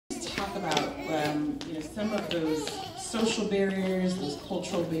talk about some of those social barriers, those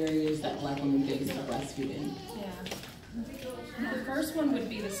cultural barriers that Black women face to breastfeeding. Yeah. The first one would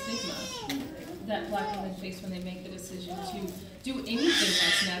be the stigma that Black women face when they make the decision to do anything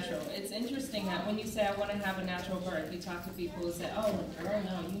that's natural. It's interesting that when you say, I want to have a natural birth, you talk to people who say, oh, girl,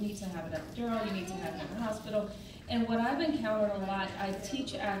 no, you need to have an epidural, you need to have it in the hospital. And what I've encountered a lot, I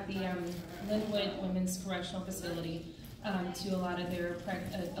teach at the Linwood Women's Correctional Facility to a lot of their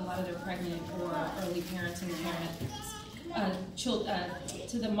pregnant or early parenting parents.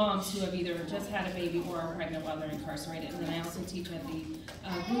 To the moms who have either just had a baby or are pregnant while they're incarcerated. And then I also teach at the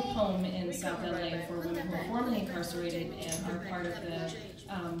group home in South LA for women who are formerly incarcerated and are part of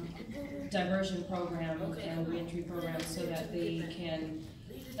the diversion program and reentry program so that they can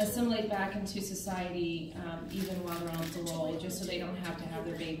assimilate back into society even while they're on parole, just so they don't have to have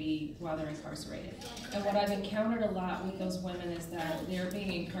their baby while they're incarcerated. And what I've encountered a lot with those women is that they're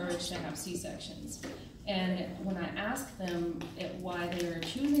being encouraged to have C-sections. And when I ask them why they're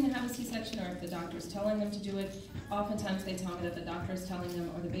choosing to have a C-section or if the doctor's telling them to do it, oftentimes they tell me that the doctor is telling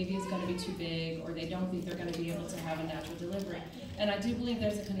them or the baby is going to be too big or they don't think they're going to be able to have a natural delivery. And I do believe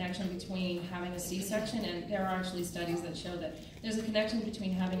there's a connection between having a C-section, and there are actually studies that show that there's a connection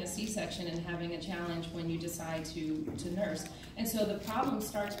between having a C-section and having a challenge when you decide to nurse. And so the problem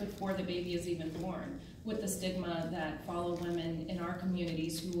starts before the baby is even born, with the stigma that follow women in our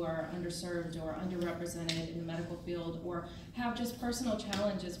communities who are underserved or underrepresented in the medical field or have just personal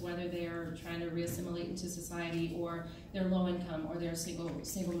challenges, whether they are trying to reassimilate into society or they're low income or they're a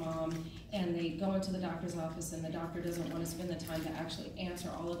single mom, and they go into the doctor's office and the doctor doesn't want to spend the time to actually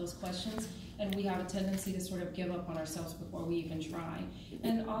answer all of those questions. And we have a tendency to sort of give up on ourselves before we even try.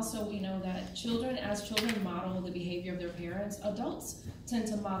 And also we know that as children model the behavior of their parents, adults tend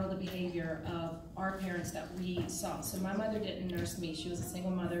to model the behavior of our parents that we saw. So my mother didn't nurse me. She was a single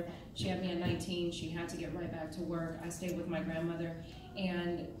mother. She had me at 19. She had to get right back to work. I stayed with my grandmother,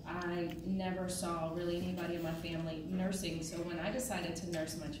 and I never saw really anybody in my family nursing. So when I decided to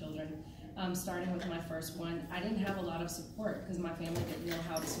nurse my children, starting with my first one, I didn't have a lot of support because my family didn't know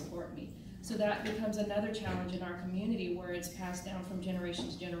how to support me. So that becomes another challenge in our community where it's passed down from generation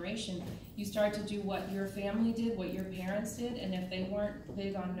to generation. You start to do what your family did, what your parents did, and if they weren't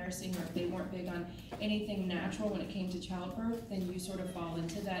big on nursing or if they weren't big on anything natural when it came to childbirth, then you sort of fall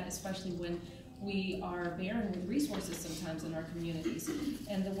into that, especially when we are barren with resources sometimes in our communities.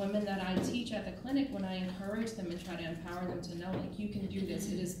 And the women that I teach at the clinic, when I encourage them and try to empower them to know, like, you can do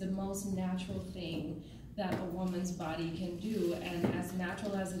this, it is the most natural thing that a woman's body can do, and as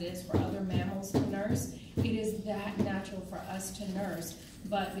natural as it is for other mammals to nurse, it is that natural for us to nurse.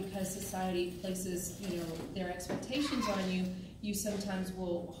 But because society places, their expectations on you, you sometimes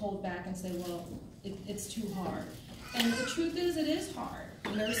will hold back and say, well, it's too hard. And the truth is, it is hard.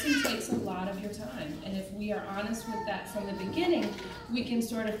 Nursing takes a lot of your time, and if we are honest with that from the beginning, we can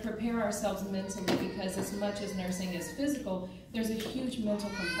sort of prepare ourselves mentally, because as much as nursing is physical, there's a huge mental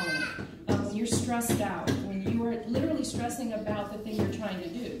component. When you're stressed out, when you are literally stressing about the thing you're trying to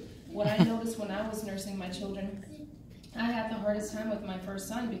do. What I noticed when I was nursing my children, I had the hardest time with my first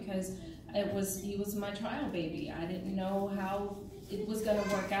son because he was my trial baby. I didn't know how it was going to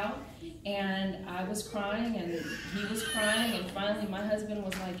work out, and I was crying and he was crying, and finally my husband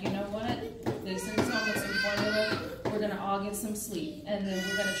was like, you know what, they sent us home with some formula, we're going to all get some sleep, and then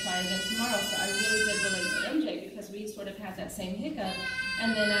we're going to try again tomorrow. So I really did relate to MJ because we sort of had that same hiccup,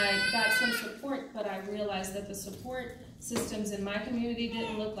 and then I got some support, but I realized that the support systems in my community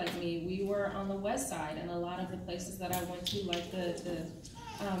didn't look like me. We were on the west side, and a lot of the places that I went to, like the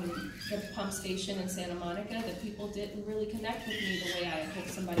pump station in Santa Monica, the people didn't really connect with me the way I hoped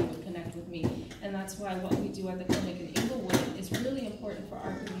somebody would connect with me. And that's why what we do at the clinic in Inglewood is really important for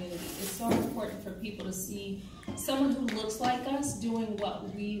our community. It's so important for people to see someone who looks like us doing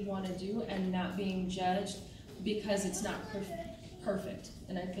what we want to do and not being judged because it's not perfect.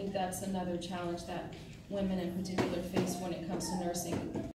 And I think that's another challenge that women in particular face when it comes to nursing.